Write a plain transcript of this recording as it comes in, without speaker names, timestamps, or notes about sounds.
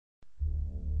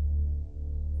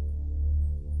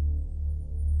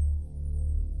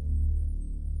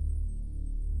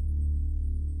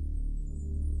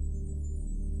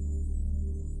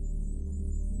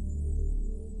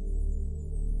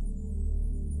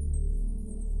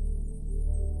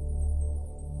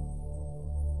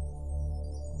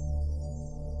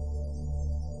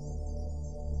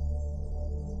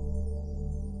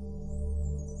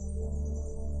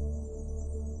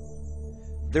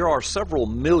There are several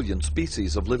million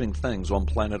species of living things on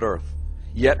planet Earth.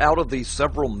 Yet out of these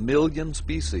several million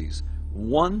species,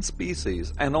 one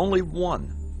species, and only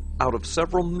one, out of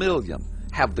several million,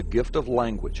 have the gift of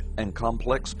language and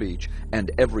complex speech and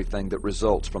everything that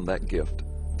results from that gift.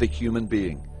 The human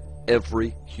being.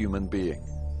 Every human being.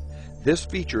 This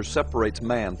feature separates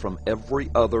man from every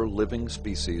other living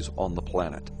species on the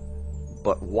planet.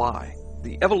 But why?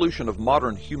 The evolution of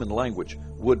modern human language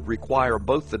would require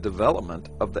both the development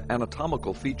of the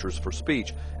anatomical features for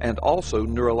speech and also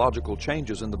neurological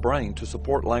changes in the brain to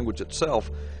support language itself,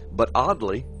 but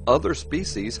oddly, other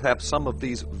species have some of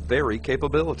these very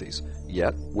capabilities,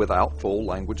 yet without full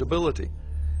language ability.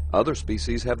 Other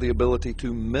species have the ability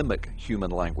to mimic human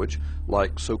language,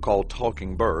 like so-called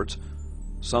talking birds.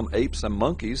 Some apes and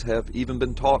monkeys have even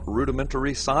been taught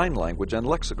rudimentary sign language and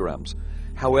lexicograms.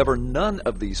 However, none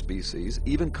of these species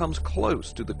even comes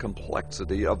close to the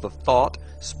complexity of the thought,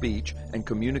 speech, and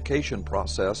communication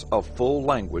process of full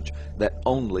language that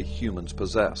only humans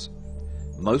possess.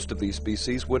 Most of these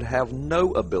species would have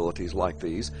no abilities like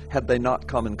these had they not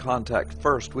come in contact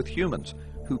first with humans,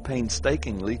 who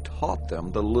painstakingly taught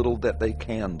them the little that they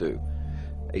can do.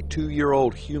 A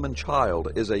 2-year-old human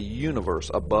child is a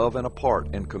universe above and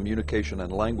apart in communication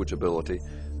and language ability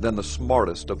than the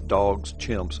smartest of dogs,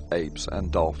 chimps, apes,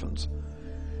 and dolphins.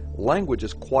 Language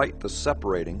is quite the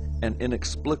separating and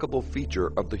inexplicable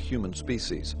feature of the human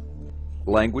species.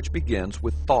 Language begins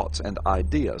with thoughts and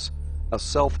ideas, a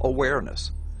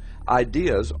self-awareness.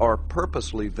 Ideas are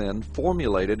purposely then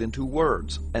formulated into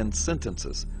words and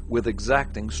sentences with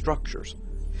exacting structures.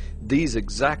 These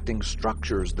exacting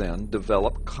structures then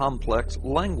develop complex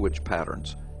language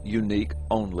patterns, unique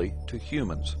only to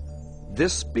humans.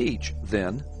 This speech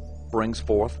then brings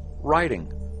forth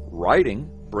writing. Writing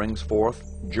brings forth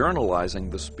journalizing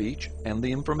the speech and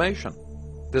the information.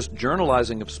 This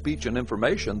journalizing of speech and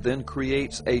information then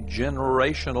creates a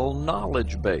generational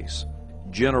knowledge base.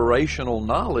 Generational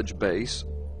knowledge base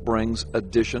brings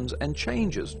additions and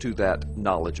changes to that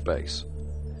knowledge base.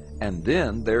 And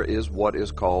then there is what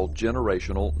is called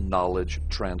generational knowledge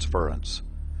transference.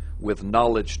 With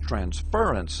knowledge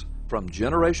transference from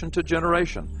generation to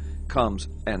generation comes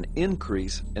an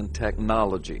increase in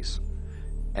technologies.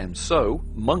 And so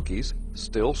monkeys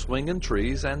still swing in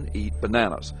trees and eat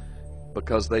bananas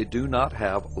because they do not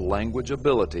have language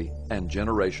ability and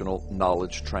generational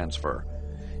knowledge transfer.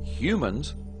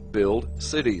 Humans build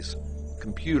cities,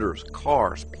 computers,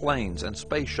 cars, planes, and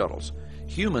space shuttles.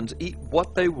 Humans eat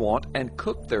what they want and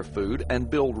cook their food and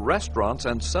build restaurants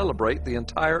and celebrate the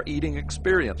entire eating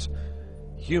experience.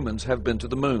 Humans have been to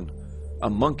the moon. A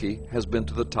monkey has been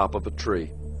to the top of a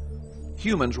tree.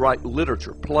 Humans write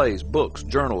literature, plays, books,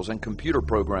 journals, and computer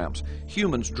programs.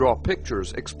 Humans draw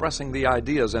pictures expressing the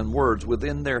ideas and words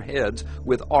within their heads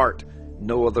with art.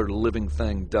 No other living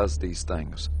thing does these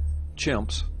things.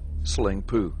 Chimps sling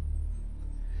poo.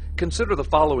 Consider the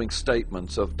following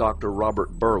statements of Dr. Robert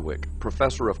Berwick,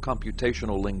 professor of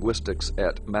computational linguistics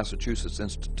at Massachusetts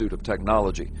Institute of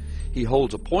Technology. He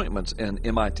holds appointments in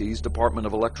MIT's Department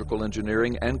of Electrical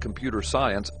Engineering and Computer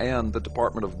Science and the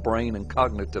Department of Brain and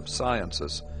Cognitive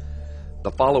Sciences.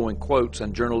 The following quotes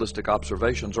and journalistic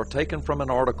observations are taken from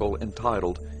an article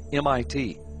entitled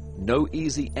MIT, No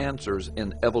Easy Answers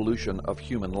in Evolution of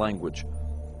Human Language.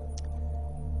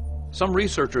 Some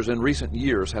researchers in recent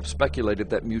years have speculated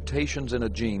that mutations in a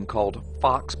gene called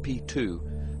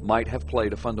FOXP2 might have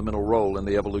played a fundamental role in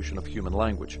the evolution of human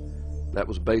language. That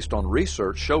was based on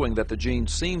research showing that the gene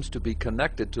seems to be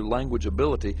connected to language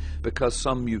ability because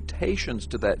some mutations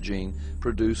to that gene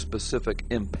produce specific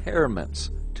impairments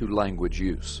to language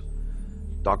use.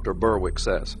 Dr. Berwick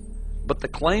says, but the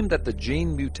claim that the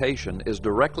gene mutation is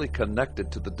directly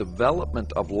connected to the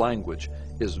development of language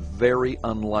is very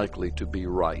unlikely to be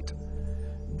right.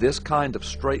 This kind of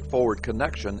straightforward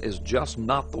connection is just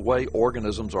not the way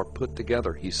organisms are put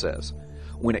together, he says.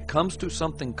 When it comes to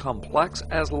something complex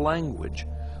as language,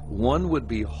 one would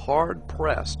be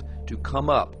hard-pressed to come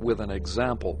up with an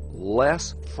example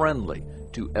less friendly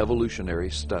to evolutionary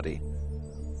study.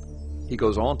 He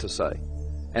goes on to say,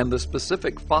 and the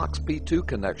specific FOXP2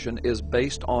 connection is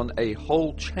based on a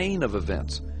whole chain of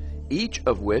events, each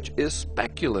of which is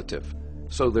speculative,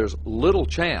 so there's little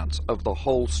chance of the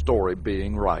whole story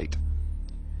being right.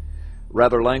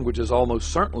 Rather, language is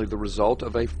almost certainly the result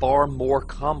of a far more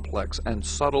complex and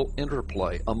subtle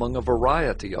interplay among a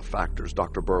variety of factors,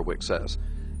 Dr. Berwick says,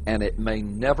 and it may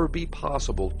never be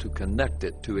possible to connect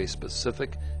it to a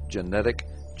specific genetic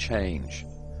change.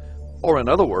 Or in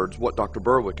other words, what Dr.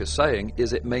 Berwick is saying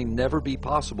is it may never be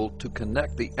possible to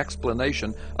connect the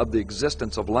explanation of the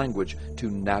existence of language to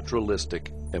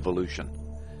naturalistic evolution.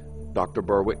 Dr.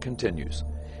 Berwick continues,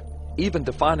 even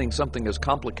defining something as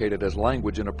complicated as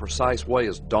language in a precise way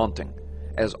is daunting,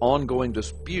 as ongoing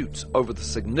disputes over the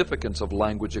significance of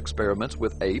language experiments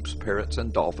with apes, parrots,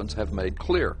 and dolphins have made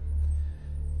clear.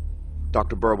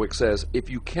 Dr. Berwick says, if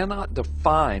you cannot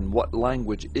define what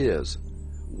language is,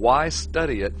 why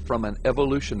study it from an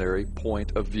evolutionary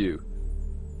point of view?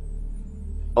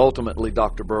 Ultimately,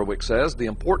 Dr. Berwick says, the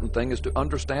important thing is to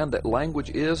understand that language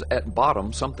is, at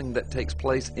bottom, something that takes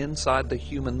place inside the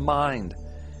human mind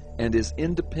and is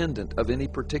independent of any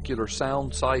particular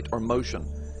sound, sight, or motion.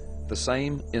 The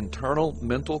same internal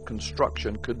mental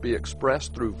construction could be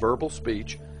expressed through verbal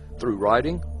speech, through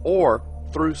writing, or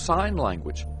through sign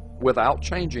language, without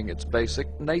changing its basic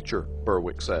nature,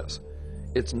 Berwick says.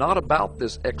 It's not about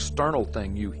this external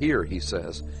thing you hear, he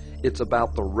says. It's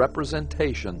about the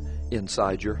representation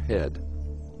inside your head.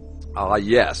 Ah,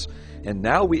 yes, and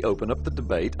now we open up the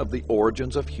debate of the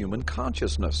origins of human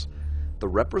consciousness, the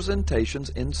representations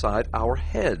inside our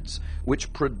heads,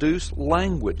 which produce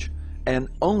language, and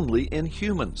only in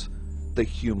humans, the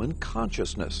human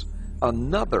consciousness,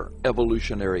 another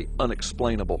evolutionary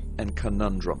unexplainable and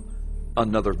conundrum,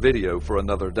 another video for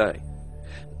another day.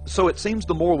 So it seems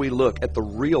the more we look at the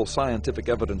real scientific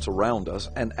evidence around us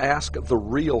and ask the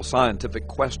real scientific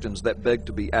questions that beg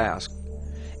to be asked,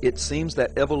 it seems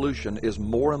that evolution is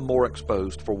more and more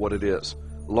exposed for what it is,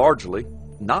 largely,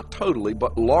 not totally,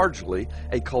 but largely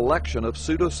a collection of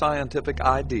pseudoscientific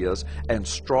ideas and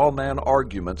straw man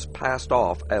arguments passed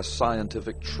off as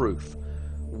scientific truth.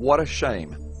 What a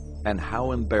shame, and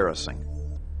how embarrassing.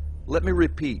 Let me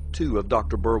repeat two of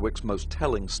Dr. Berwick's most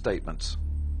telling statements.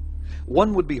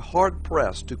 One would be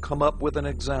hard-pressed to come up with an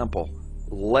example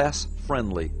less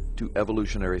friendly to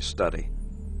evolutionary study.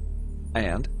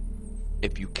 And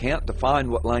if you can't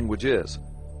define what language is,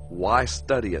 why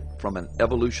study it from an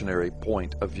evolutionary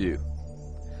point of view?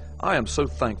 I am so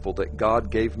thankful that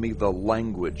God gave me the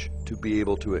language to be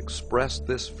able to express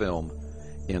this film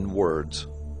in words.